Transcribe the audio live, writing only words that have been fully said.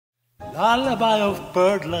Lullaby of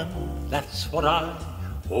Birdland, that's what I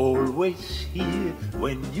always hear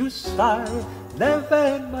when you sigh. Never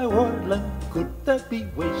in my wordland could there be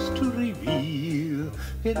ways to reveal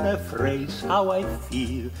in a phrase how I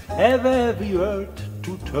feel. Have you heard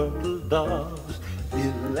two turtle doves,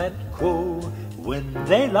 Bill and Co, when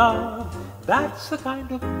they laugh? That's the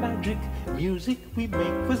kind of magic music we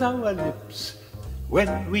make with our lips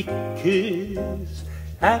when we kiss.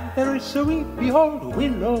 And there is a weepy old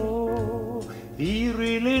willow, he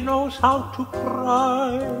really knows how to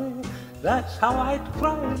cry. That's how I'd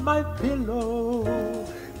cry in my pillow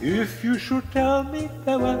if you should tell me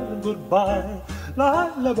farewell and goodbye.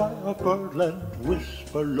 Lullaby of Birdland,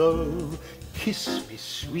 whisper low, kiss me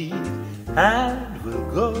sweet, and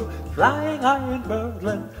we'll go flying high in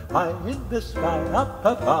Birdland, high in the sky up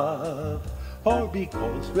above, all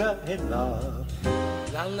because we're in love.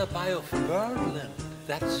 Lullaby of Birdland,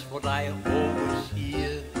 that's what I always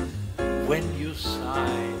hear when you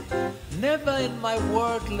sigh. Never in my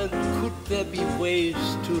wordland could there be ways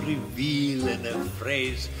to reveal in a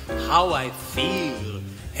phrase how I feel.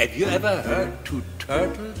 Have you ever heard two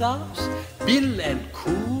turtle doves, Bill and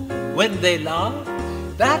Co, when they laugh?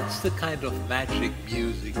 That's the kind of magic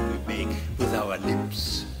music we make with our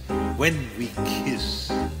lips when we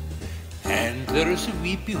kiss. And there is a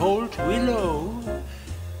weepy old willow,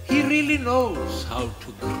 he really knows how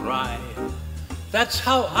to cry. That's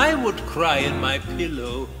how I would cry in my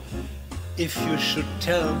pillow if you should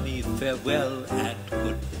tell me farewell and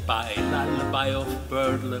goodbye. Lullaby of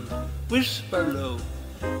Birdland, whisper low,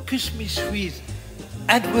 kiss me sweet,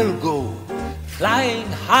 and we'll go flying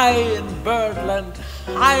high in Birdland,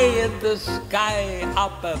 high in the sky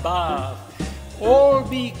up above, all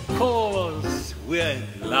because we're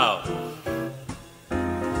in love.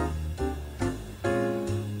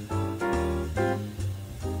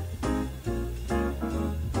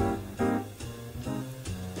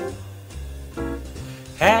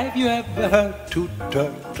 Have you ever heard two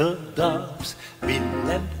turtle doves, Bill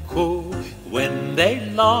and Co, when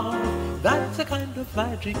they laugh? That's the kind of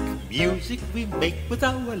magic music we make with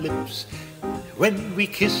our lips when we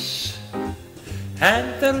kiss.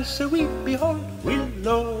 And there's a weepy old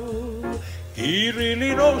willow, he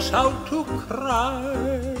really knows how to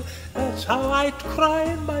cry. That's how I'd cry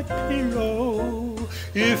in my pillow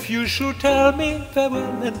if you should tell me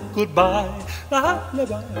farewell and goodbye.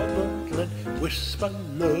 Lullaby of Birdland, whisper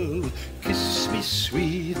low, kiss me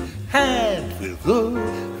sweet, and we'll go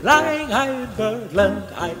flying high in Birdland,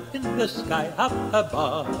 high in the sky up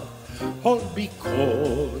above, all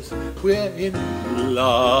because we're in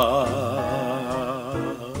love.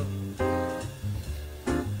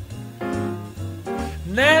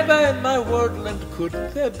 Never in my wordland could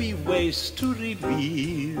there be ways to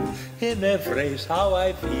reveal in a phrase how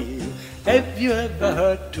I feel. Have you ever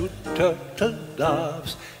heard two turtle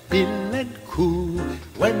doves, Bill and Co,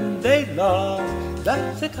 when they laugh?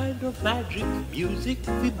 That's the kind of magic music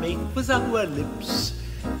we make with our lips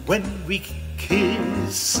when we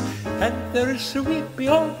kiss. And there's a weepy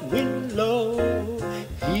old willow,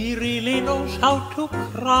 he really knows how to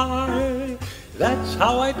cry. That's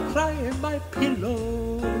how I'd cry in my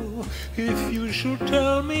pillow if you should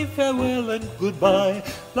tell me farewell and goodbye.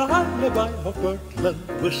 Lullaby of Birdland,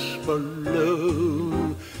 whisper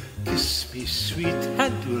low, kiss me sweet,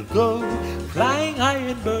 and we'll go flying high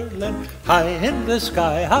in Birdland, high in the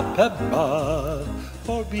sky up above,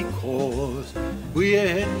 all because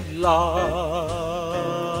we're in love.